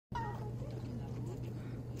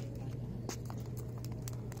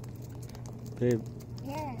Babe,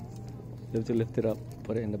 Yes. you have to lift it up,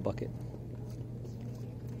 put it in the bucket.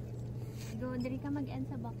 Go, dali ka mag-end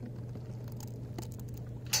sa bucket.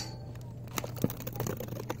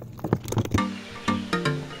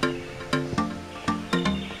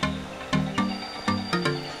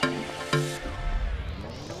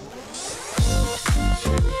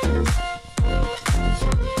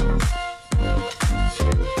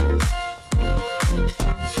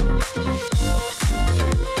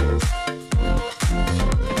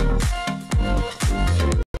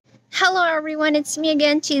 Hello everyone, it's me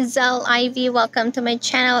again, Chisel Ivy. Welcome to my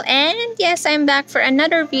channel, and yes, I'm back for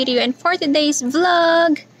another video. And for today's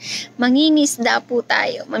vlog, mangingisda po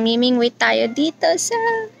tayo. Mamimingwit tayo dito sa...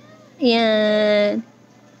 Yan.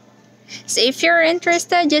 So if you're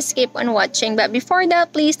interested, just keep on watching. But before that,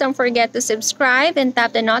 please don't forget to subscribe and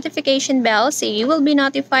tap the notification bell so you will be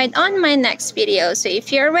notified on my next video. So if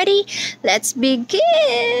you're ready, let's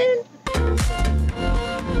begin!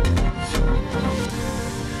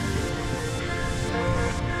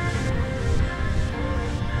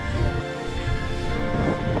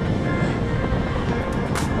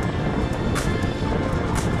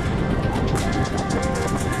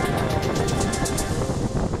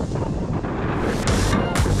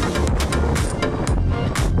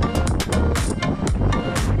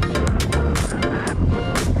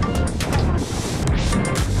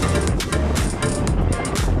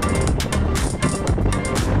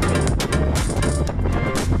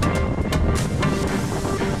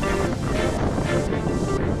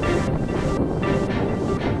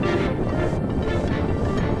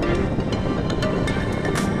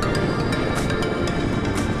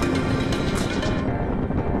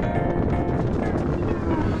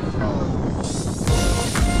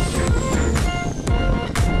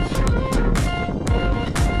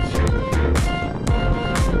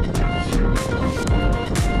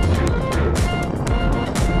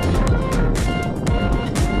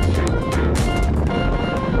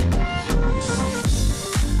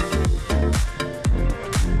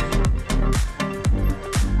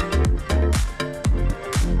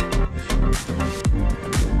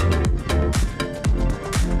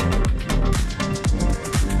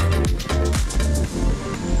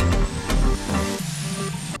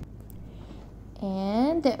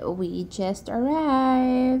 And we just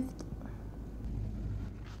arrived.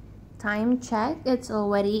 Time check, it's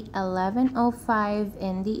already 11:05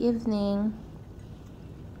 in the evening.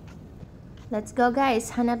 Let's go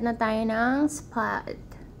guys, hanap na tayo ng spot.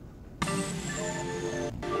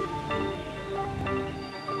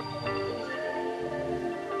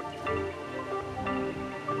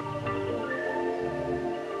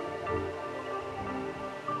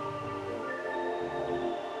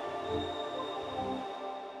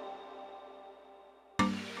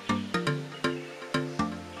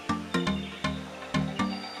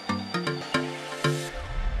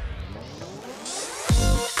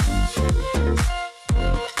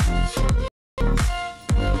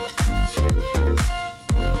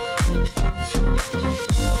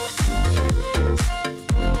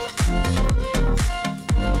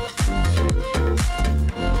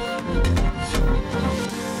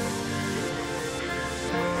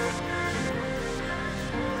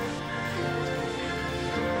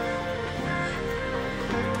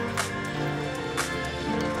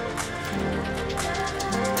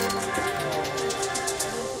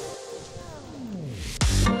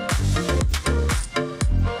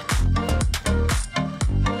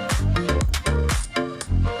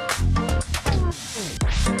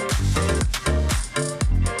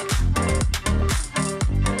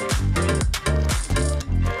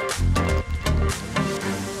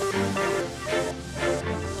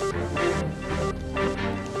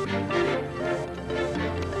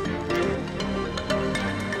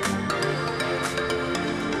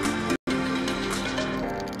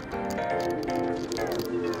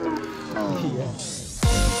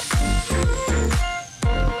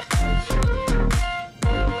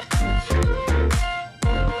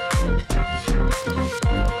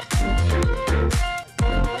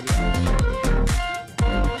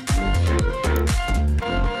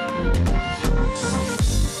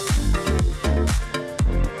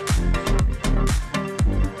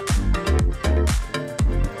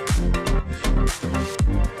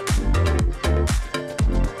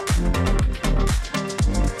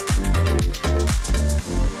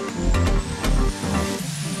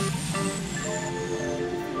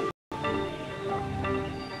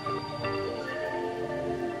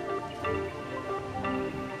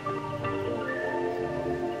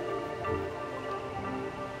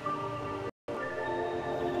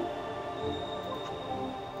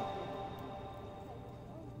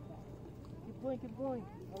 keep going.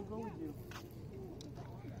 I'll go with you.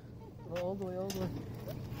 Go all the way, all the way.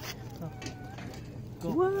 Go.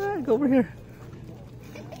 What? Go over here.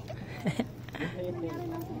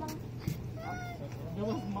 That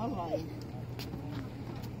was my line.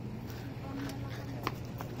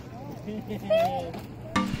 You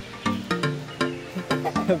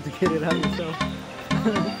have to get it out yourself.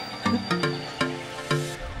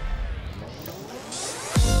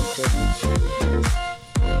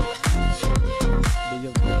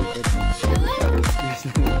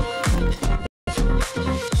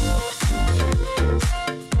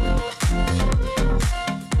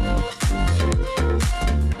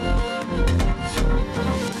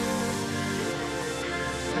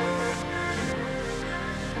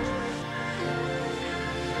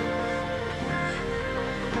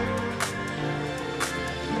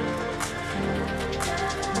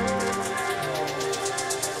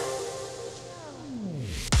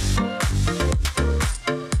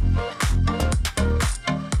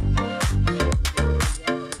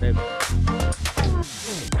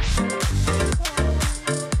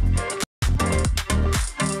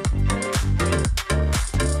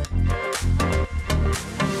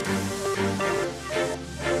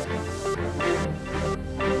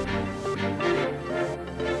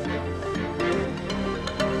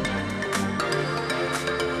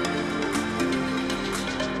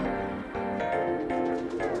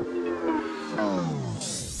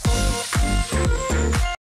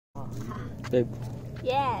 Babe,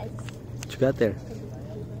 Yes. what you got there?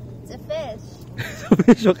 It's a fish.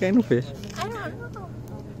 Fish? What kind of fish? I don't know.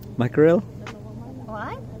 Mackerel?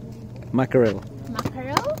 What? Mackerel.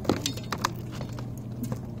 Mackerel?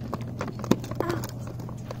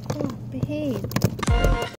 Oh, behave.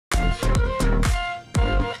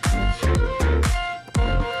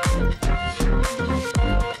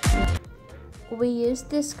 We use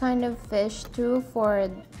this kind of fish too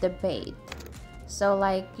for the bait. So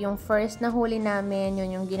like yung first na huli namin,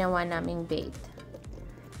 yun yung ginawa naming bait.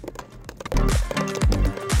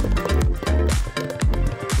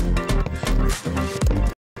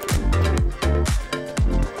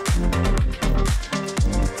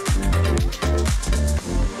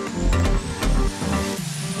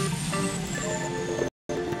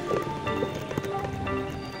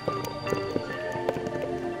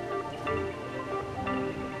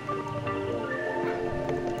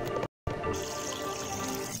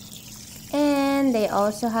 And they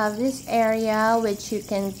also have this area which you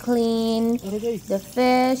can clean the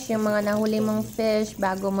fish, yung mga nahuli mong fish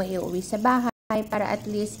bago mo iuwi sa bahay para at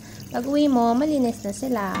least pag uwi mo, malinis na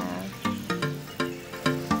sila.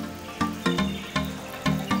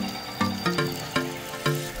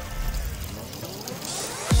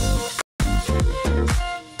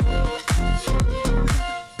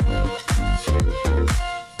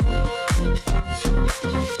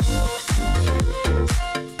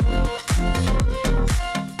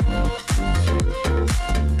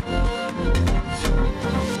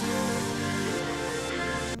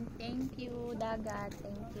 Dagat,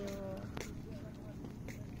 thank you.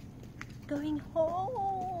 Going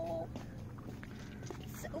home.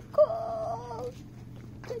 It's so cold.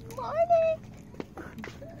 Good morning.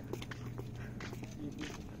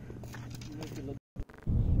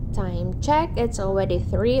 Time check. It's already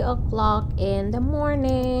 3 o'clock in the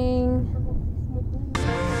morning.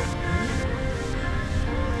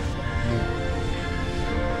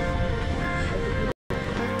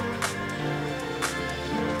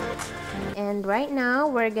 And right now,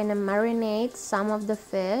 we're gonna marinate some of the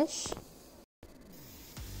fish.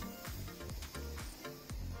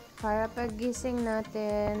 Para pagising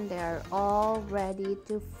natin, they're all ready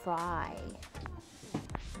to fry.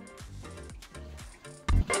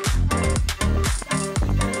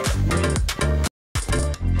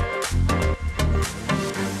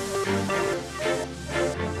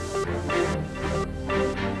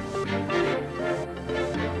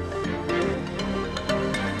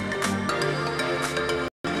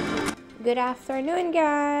 Good afternoon,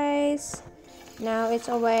 guys. Now it's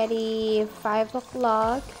already 5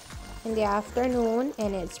 o'clock in the afternoon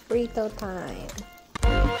and it's burrito time.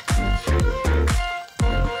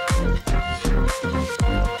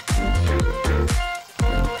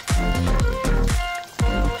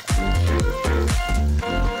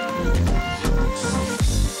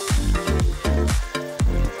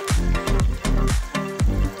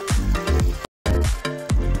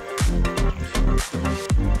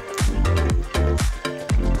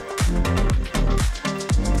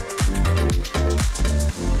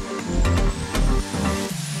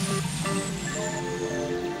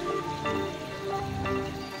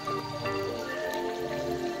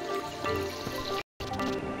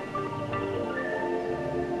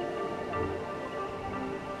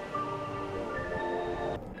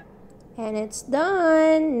 And it's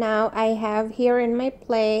done. Now I have here in my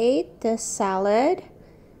plate the salad,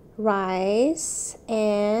 rice,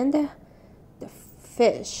 and the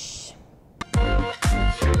fish.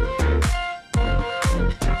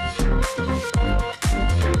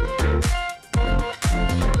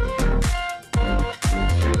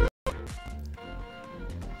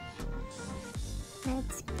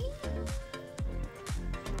 Let's eat.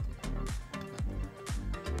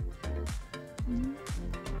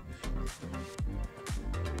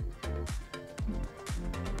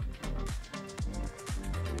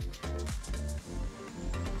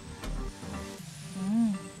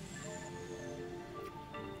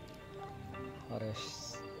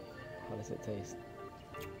 How does it taste?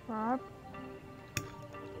 Sharp.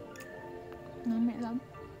 Namit lang.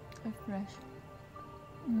 It's fresh.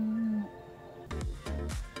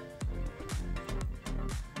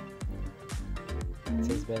 It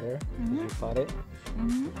tastes better if you caught it.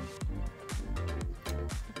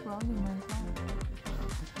 Probably myself.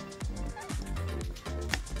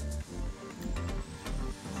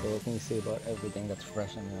 So what can you say about everything that's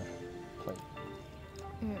fresh on your plate?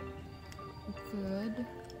 It's good.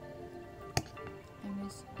 I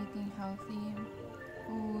miss eating healthy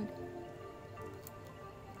food.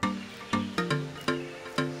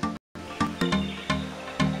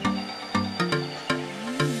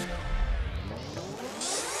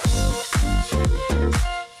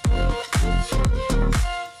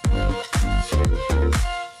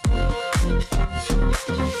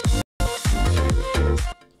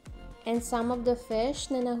 And some of the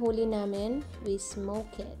fish na nahuli namin, we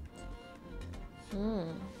smoke it.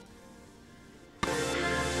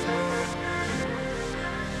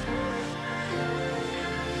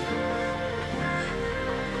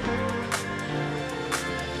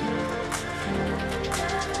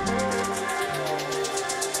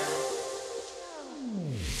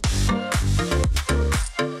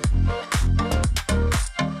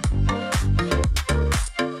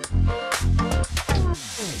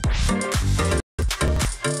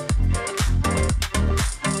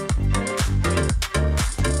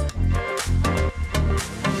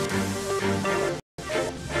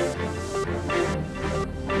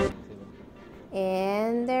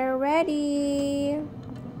 And they're ready.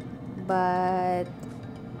 But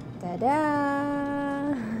tada!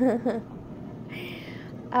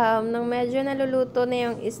 Nang medyo naluluto na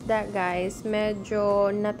yung isda, guys, medyo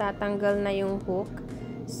natatanggal na yung hook.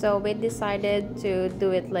 So we decided to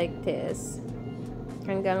do it like this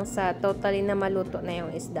hanggang sa totally na maluto na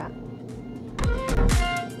yung isda.